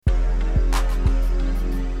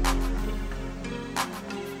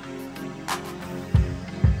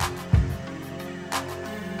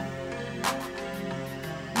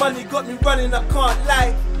Money got me running, I can't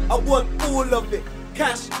lie. I want all of it.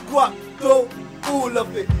 Cash, guap, dough, all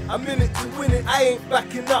of it. I'm in it to win it, I ain't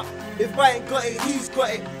backing up. If I ain't got it, he's got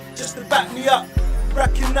it, just to back me up.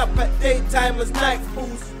 Racking up at daytime as night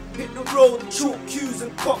falls. Hit the road, chalk cues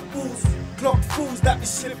and pop balls. Clock fools that be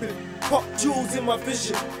slipping. Pop jewels in my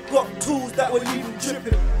vision. Got tools that will leave them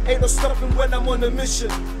dripping. Ain't no stopping when I'm on a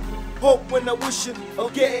mission. Hope when I wish it, I'll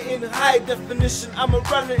get it in high definition. I'm a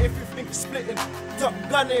runner if you think it's splitting. Top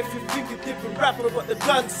gunner if you think it's different. Rapper but the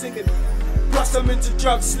gun singing. Plus I'm into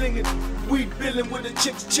drug slinging. Weed billing with the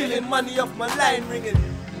chicks chilling. Money off my line ringing.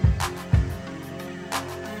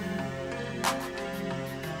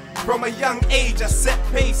 From a young age I set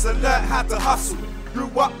pace and learnt how to hustle. Grew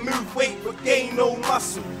up, move weight but gain no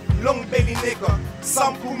muscle. Long belly nigga,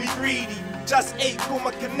 some call me greedy. Just ate, call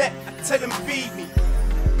my connect, I tell them feed me.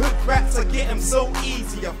 Hood rats, I get them so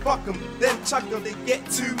easy. I fuck them, then chuck them, they get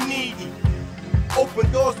too needy. Open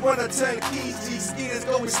doors, wanna turn keys. These skiers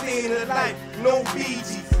go and staying alive, no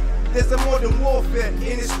BGs. There's a modern warfare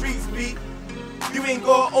in the streets, B. You ain't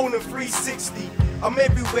gotta own a 360. I'm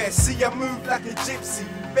everywhere, see I move like a gypsy.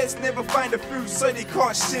 Best never find a fruit so they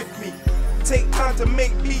can't shift me. Take time to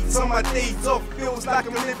make beats on my days off. Feels like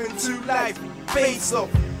I'm living two lives, face off.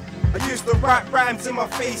 I used to write rhymes in my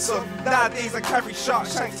face off. Nowadays I carry sharp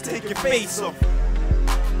shanks to take your face off.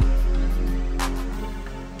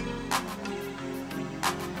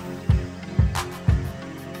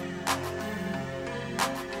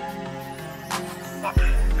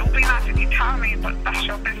 It'll be nice if you tell me, but that's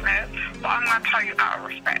your business. But I'm gonna tell you out of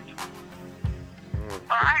respect.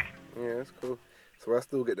 Alright? Yeah, that's cool. So I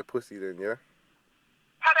still get the pussy then, yeah?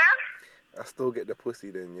 Pardon? I still get the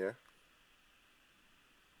pussy then, yeah?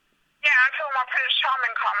 Yeah, until my Prince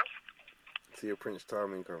Charming comes. So your Prince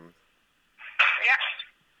Charming comes. Yes.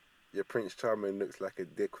 Your Prince Charming looks like a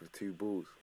dick with two balls.